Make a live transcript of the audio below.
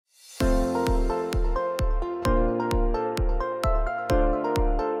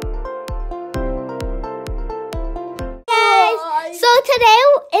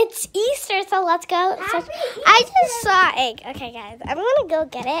It's Easter, so let's go. So, I just saw an egg. Okay, guys, I'm gonna go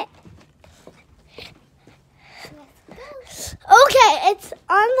get it. Okay, it's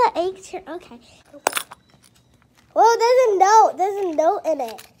on the egg here. Okay. Well, there's a note. There's a note in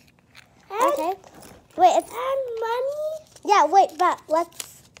it. Okay. Wait, it's money? Yeah, wait, but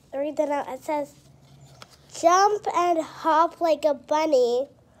let's read the note. It says, jump and hop like a bunny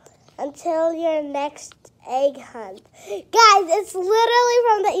until your next egg hunt. Guys, it's literally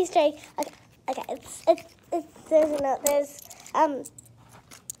from the Easter egg. Okay, it's there's a note. There's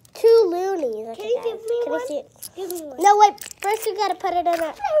 2 loonies. Okay, Can you guys, give me can one? you see it? Give me one. No, wait. First, you gotta put it in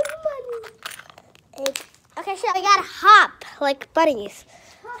a egg. Okay, so we gotta hop like bunnies.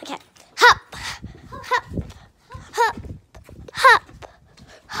 Okay, hop, hop, hop, hop,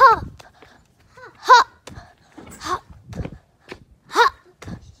 hop, hop, hop, hop.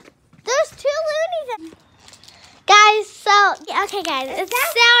 There's 2 loonies. Guys, so okay, guys, it's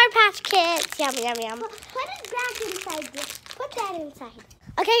Sour Patch Kids. Yum, yum, yum. Put it back inside this. Put that inside.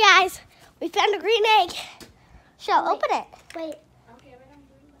 Okay, guys, we found a green egg. Shell, open it. Wait.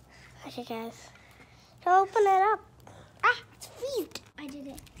 Okay, guys. So open it up. Ah, it's feet. I did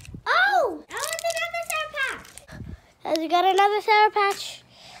it. Oh! That was another Sour Patch. Guys, we got another Sour Patch.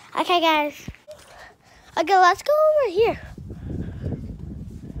 Okay, guys. Okay, let's go over here.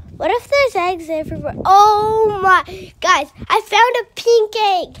 What if there's eggs everywhere? Oh my. Guys, I found a pink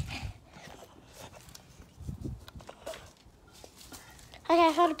egg. Okay,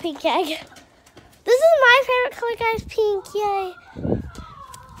 I found a pink egg. This is my favorite color, guys. Pink, yay.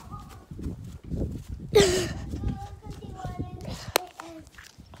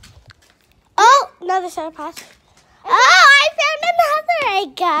 Oh, another Sour Patch. Oh, I found another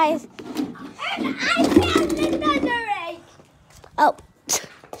egg, guys. And I found another egg. Oh,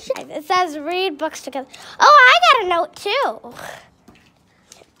 it says read books together. Oh, I got a note too.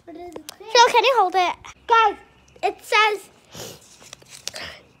 What does it say? So can you hold it? Guys, it says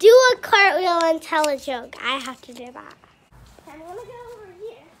do a cartwheel and tell a joke. I have to do that. I'm gonna go over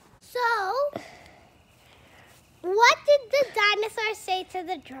here. So, what did the dinosaur say to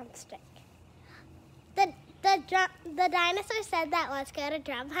the drumstick? The dinosaur said that let's go to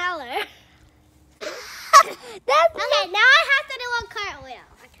drum howler. Okay, now I have to do a cartwheel.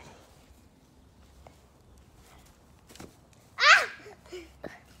 Okay. Ah!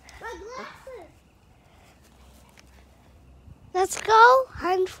 My glasses. Let's go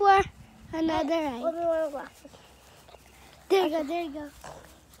hunt for another egg. Let me wear my glasses. There you go. There you go.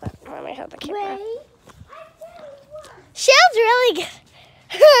 Let me hold the camera. Wait. Shell's really good.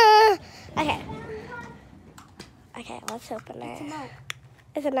 Okay. Okay, let's open it. It's a note.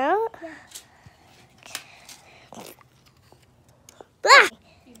 Is it out? Yeah. Ah!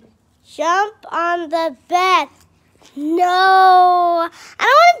 Jump on the bed. No. I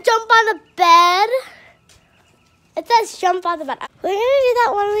don't want to jump on the bed. It says jump on the bed. We're going to do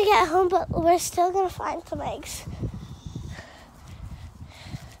that when we get home, but we're still going to find some eggs.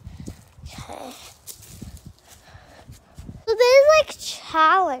 Okay. So there's like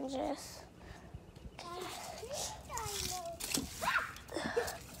challenges.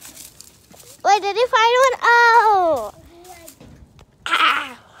 Wait, did you find one? Oh.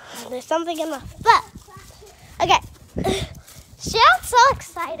 Ah. There's something in my foot. Okay. Shell's so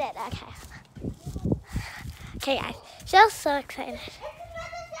excited. Okay. Okay, guys. Shell's so excited.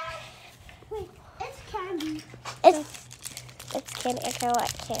 Wait, it's candy. It's candy. Okay,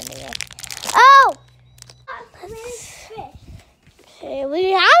 what candy is? Oh! Where's fish? Okay,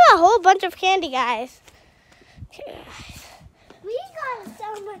 we have a whole bunch of candy, guys. Okay, guys. We got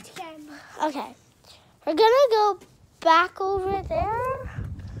so much candy. Okay. We're gonna go back over there,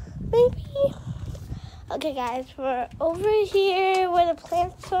 maybe. Okay, guys, we're over here where the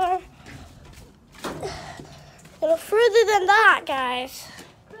plants are. A little further than that, guys.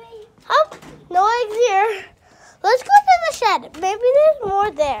 Wait. Oh, no eggs here. Let's go to the shed. Maybe there's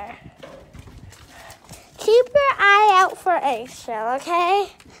more there. Keep your eye out for eggs, Shell,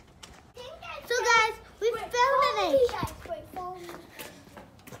 okay? So, guys, we found an egg.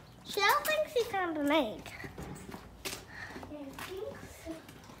 Shell thinks he found an egg.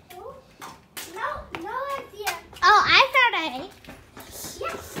 No eggs here. Oh, I found an egg.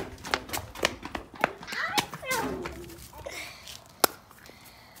 Yes. I found an egg.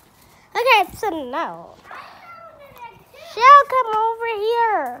 Okay, it's a no. I found an egg too. Shell, come over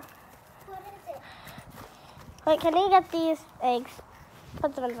here. What is it? Wait, can you get these eggs? Put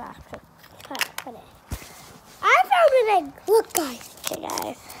them in the box. Put it. I found an egg. Look, guys. Okay,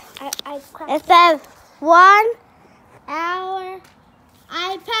 guys. It says 1 hour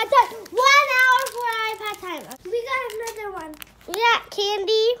iPad time. 1 hour for iPad time. We got another one. We got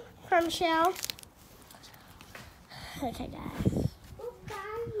candy from Shael. Okay, guys.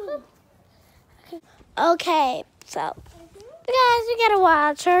 Okay, so guys, we gotta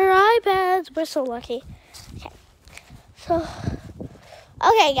watch our iPads. We're so lucky. Okay, so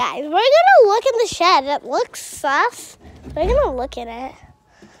okay, guys, we're gonna look in the shed. It looks sus. We're gonna look in it.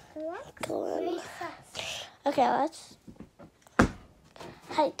 Okay, let's.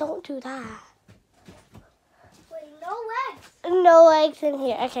 Hey, don't do that. Wait, no eggs. No eggs in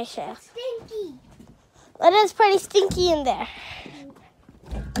here. Okay, Shael. Stinky. It is pretty stinky in there.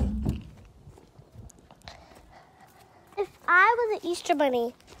 If I was an Easter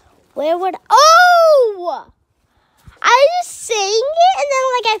bunny, where would... Oh! I was just saying it, and then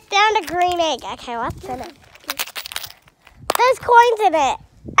like I found a green egg. Okay, what's in it? There's coins in it.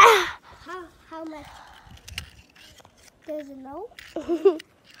 How much? There's a note?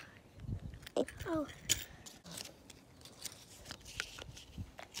 Oh.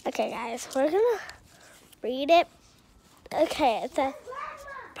 Okay, guys, we're gonna read it. Okay, it says,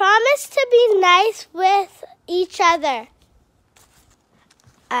 promise to be nice with each other.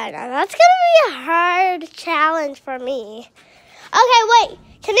 I don't know, that's gonna be a hard challenge for me. Okay, wait,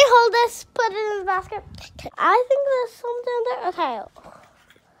 can you hold this, put it in the basket? I think there's something there. Okay.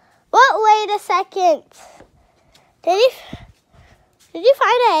 What? Wait a second. Did you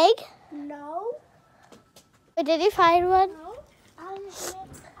find an egg? No. Wait, did you find one? No.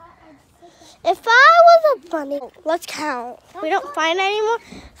 If I was a bunny, let's count. We don't find any more,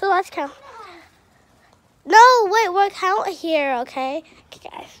 so let's count. No, wait, we'll count here, okay? Okay,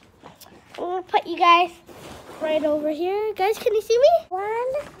 guys. I'm gonna put you guys right over here. Guys, can you see me? 1,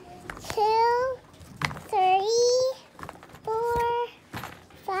 2, 3, 4,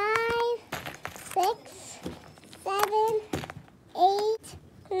 5, 6, 7, 8,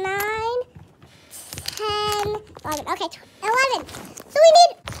 9, 10, 11. Okay, 11. So we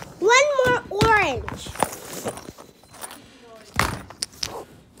need one more orange.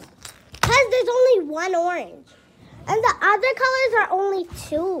 Because there's only one orange. And the other colors are only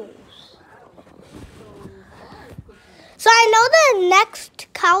 2. So I know the next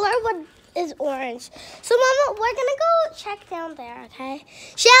color is orange. So Mama, we're gonna go check down there, okay?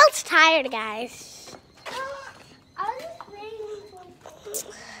 Shael's tired, guys. I was waiting.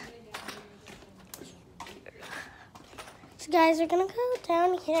 So guys, we're gonna go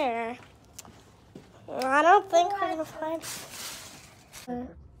down here. I don't think we're gonna find.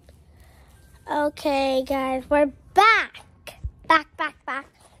 Okay, guys, we're back. Back.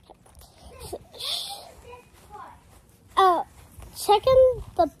 Oh, check in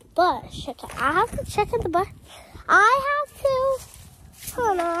the bush. Okay, I have to check in the bush. I have to.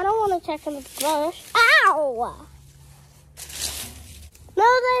 Oh no, I don't want to check in the bush. Ow! No,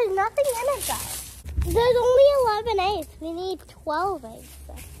 there's nothing in it, though. There's only 11 eggs. We need 12 eggs.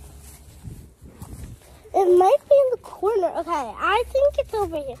 It might be in the corner. Okay, I think it's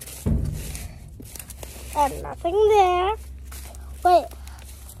over here. And nothing there. Wait.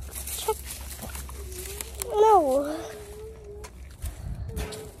 Check. No.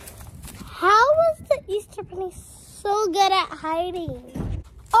 How was the Easter bunny so good at hiding?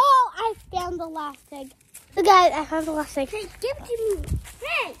 Oh, I found the last egg. So guys, I found the last egg. Hey, give it to me.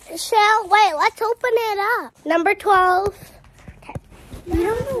 Hey. Shael, wait, let's open it up. Number 12. Okay. I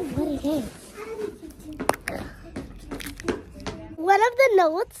don't know what it is. One of the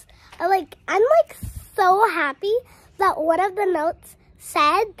notes, I'm so happy that one of the notes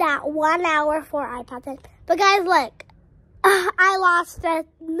said that 1 hour for iPad thing. But guys, look, I lost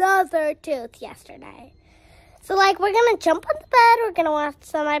another tooth yesterday. So we're gonna jump on the bed. We're gonna watch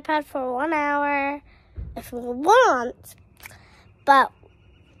some iPad for 1 hour if we want. But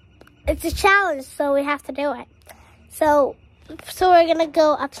it's a challenge, so we have to do it. So we're gonna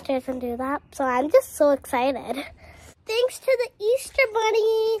go upstairs and do that. So I'm just so excited. Thanks to the Easter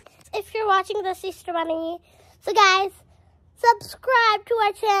Bunny, if you're watching this Easter Bunny. So guys, subscribe to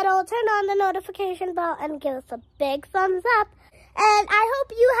our channel, turn on the notification bell, and give us a big thumbs up. And I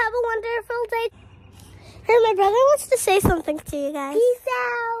hope you have a wonderful day. Hey, my brother wants to say something to you guys. Peace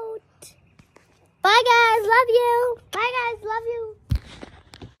out. Bye guys, love you. Bye guys, love you.